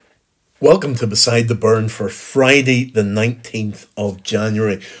Welcome to Beside the Burn for Friday the 19th of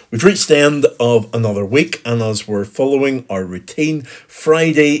January. We've reached the end of another week, and as we're following our routine,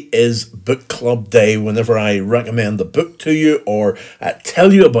 Friday is book club day whenever I recommend a book to you or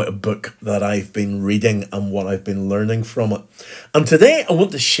tell you about a book that I've been reading and what I've been learning from it. And today I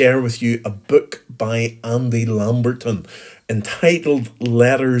want to share with you a book by Andy Lamberton entitled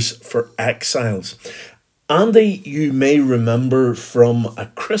Letters for Exiles. Andy, you may remember from a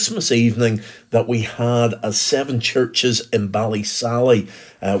Christmas evening that we had at Seven Churches in Ballysally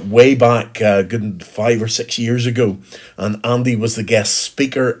way back good 5 or 6 years ago. And Andy was the guest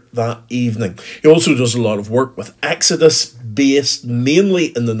speaker that evening. He also does a lot of work with Exodus, based mainly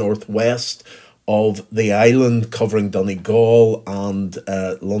in the northwest of the island, covering Donegal and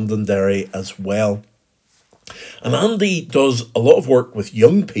Londonderry as well. And Andy does a lot of work with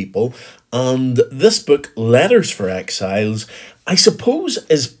young people, and this book, Letters for Exiles, I suppose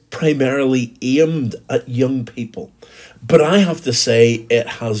is primarily aimed at young people. But I have to say it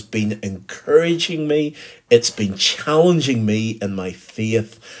has been encouraging me, it's been challenging me in my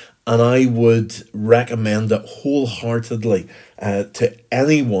faith, and I would recommend it wholeheartedly to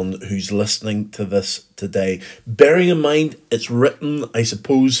anyone who's listening to this today. Bearing in mind, it's written, I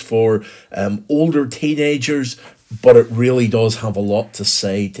suppose, for older teenagers, but it really does have a lot to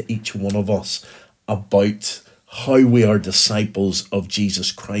say to each one of us about how we are disciples of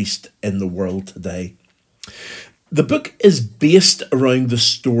Jesus Christ in the world today. The book is based around the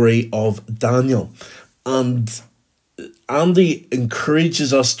story of Daniel, and Andy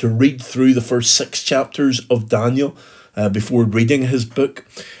encourages us to read through the first 6 chapters of Daniel before reading his book.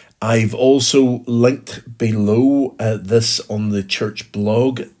 I've also linked below this on the church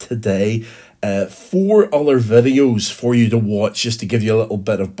blog today 4 other videos for you to watch, just to give you a little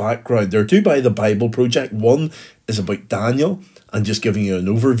bit of background. There are 2 by the Bible Project. One is about Daniel and just giving you an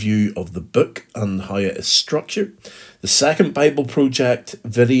overview of the book and how it is structured. The second Bible Project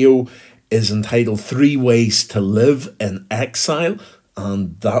video is entitled 3 Ways to Live in Exile,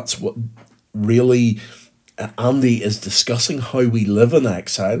 and that's what really Andy is discussing, how we live in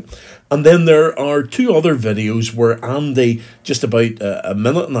exile. And then there are 2 other videos where Andy, just about a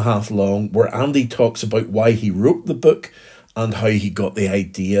minute and a half long, where Andy talks about why he wrote the book and how he got the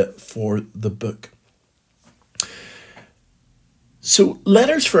idea for the book. So,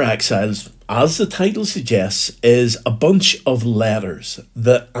 Letters for Exiles, as the title suggests, is a bunch of letters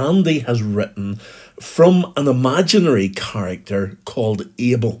that Andy has written from an imaginary character called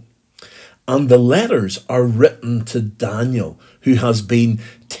Abel. And the letters are written to Daniel, who has been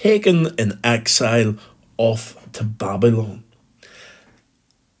taken in exile off to Babylon.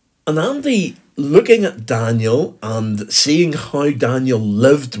 And Andy, looking at Daniel and seeing how Daniel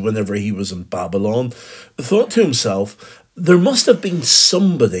lived whenever he was in Babylon, thought to himself, there must have been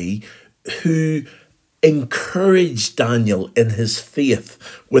somebody who encouraged Daniel in his faith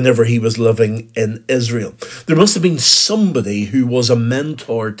whenever he was living in Israel. There must have been somebody who was a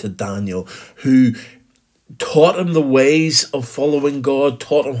mentor to Daniel, who taught him the ways of following God,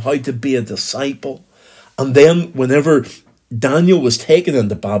 taught him how to be a disciple. And then whenever Daniel was taken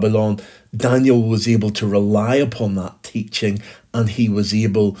into Babylon, Daniel was able to rely upon that teaching, and he was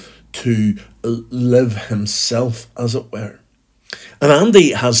able to live himself, as it were. And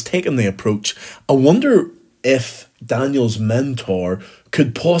Andy has taken the approach, I wonder if Daniel's mentor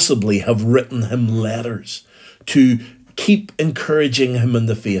could possibly have written him letters to keep encouraging him in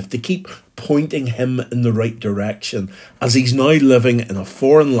the faith, to keep pointing him in the right direction, as he's now living in a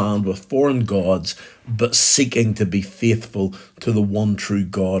foreign land with foreign gods, but seeking to be faithful to the one true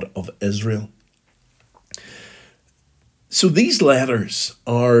God of Israel. So these letters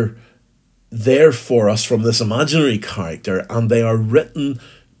are there for us from this imaginary character, and they are written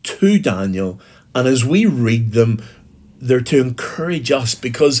to Daniel, and as we read them, they're to encourage us,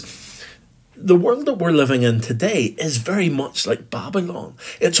 because the world that we're living in today is very much like Babylon.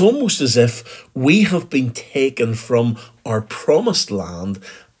 It's almost as if we have been taken from our promised land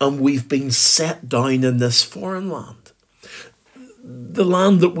and we've been set down in this foreign land. The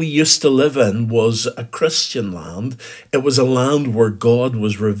land that we used to live in was a Christian land. It was a land where God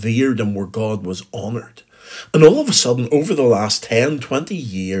was revered and where God was honoured. And all of a sudden, over the last 10, 20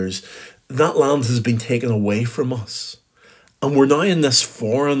 years, that land has been taken away from us. And we're now in this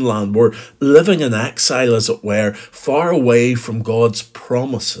foreign land. We're living in exile, as it were, far away from God's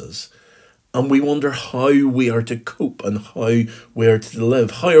promises. And we wonder how we are to cope and how we are to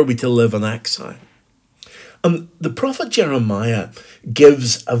live. How are we to live in exile? And the prophet Jeremiah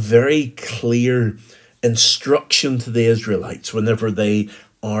gives a very clear instruction to the Israelites whenever they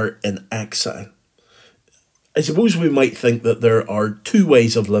are in exile. I suppose we might think that there are two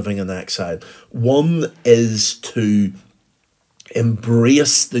ways of living in exile. One is to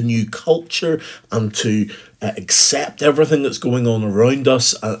embrace the new culture and to accept everything that's going on around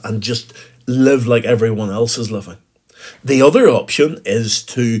us and just live like everyone else is living. The other option is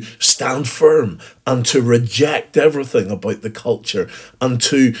to stand firm and to reject everything about the culture and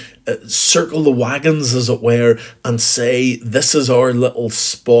to circle the wagons, as it were, and say, this is our little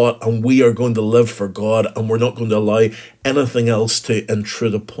spot and we are going to live for God and we're not going to allow anything else to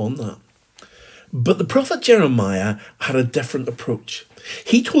intrude upon that. But the prophet Jeremiah had a different approach.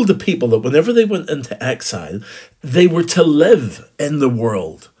 He told the people that whenever they went into exile, they were to live in the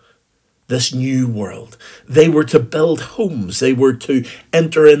world, this new world. They were to build homes. They were to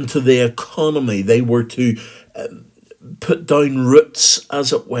enter into the economy. They were to put down roots,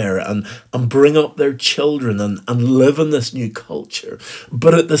 as it were, and bring up their children and live in this new culture.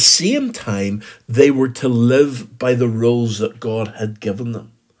 But at the same time, they were to live by the rules that God had given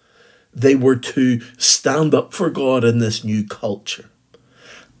them. They were to stand up for God in this new culture.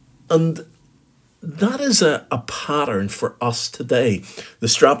 And that is a pattern for us today. The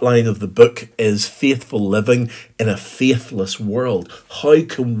strapline of the book is faithful living in a faithless world. How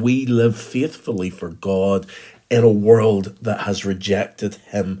can we live faithfully for God in a world that has rejected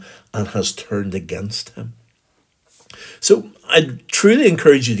him and has turned against him? So I truly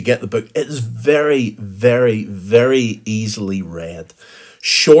encourage you to get the book. It is very, very, very easily read.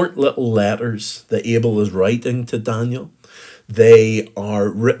 Short little letters that Abel is writing to Daniel. They are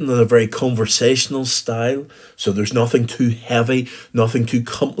written in a very conversational style, so there's nothing too heavy, nothing too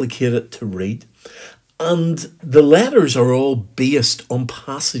complicated to read. And the letters are all based on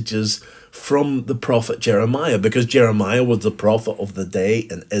passages from the prophet Jeremiah, because Jeremiah was the prophet of the day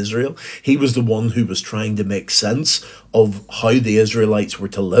in Israel. He was the one who was trying to make sense of how the Israelites were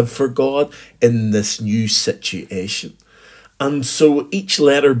to live for God in this new situation. And so each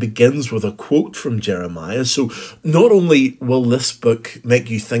letter begins with a quote from Jeremiah. So not only will this book make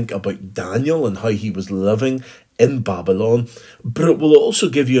you think about Daniel and how he was living in Babylon, but it will also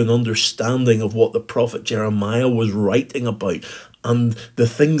give you an understanding of what the prophet Jeremiah was writing about and the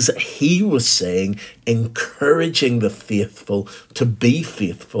things that he was saying, encouraging the faithful to be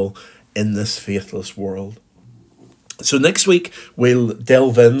faithful in this faithless world. So next week, we'll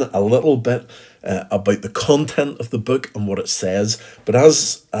delve in a little bit about the content of the book and what it says. But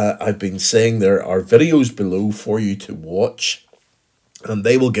as I've been saying, there are videos below for you to watch, and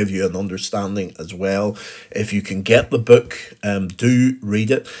they will give you an understanding as well. If you can get the book, do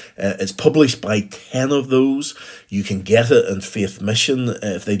read it. It's published by 10 of those. You can get it in Faith Mission.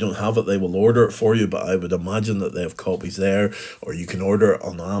 If they don't have it, they will order it for you, but I would imagine that they have copies there, or you can order it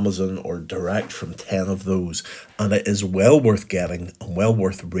on Amazon or direct from 10 of those. And it is well worth getting and well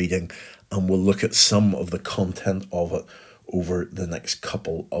worth reading, and we'll look at some of the content of it over the next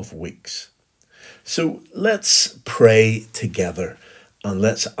couple of weeks. So let's pray together. And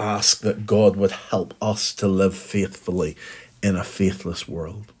let's ask that God would help us to live faithfully in a faithless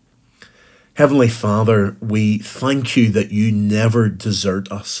world. Heavenly Father, we thank you that you never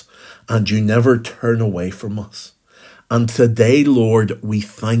desert us and you never turn away from us. And today, Lord, we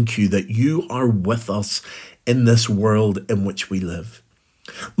thank you that you are with us in this world in which we live.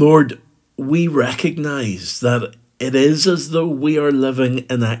 Lord, we recognize that it is as though we are living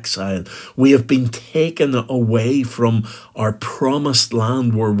in exile. We have been taken away from our promised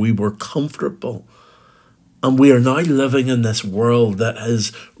land where we were comfortable. And we are now living in this world that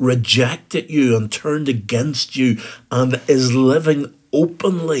has rejected you and turned against you and is living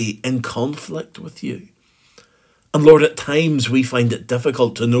openly in conflict with you. And Lord, at times we find it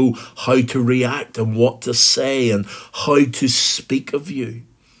difficult to know how to react and what to say and how to speak of you.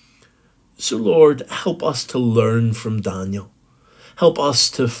 So Lord, help us to learn from Daniel. Help us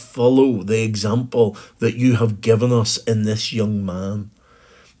to follow the example that you have given us in this young man.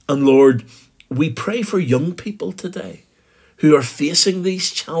 And Lord, we pray for young people today who are facing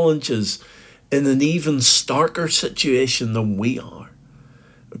these challenges in an even starker situation than we are.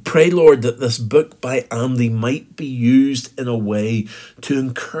 Pray, Lord, that this book by Andy might be used in a way to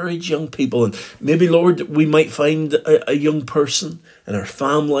encourage young people. And maybe, Lord, we might find a young person in our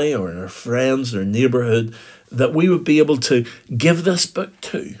family or in our friends, our neighbourhood, that we would be able to give this book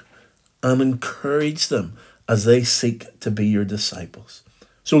to and encourage them as they seek to be your disciples.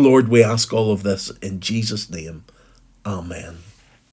 So, Lord, we ask all of this in Jesus' name. Amen.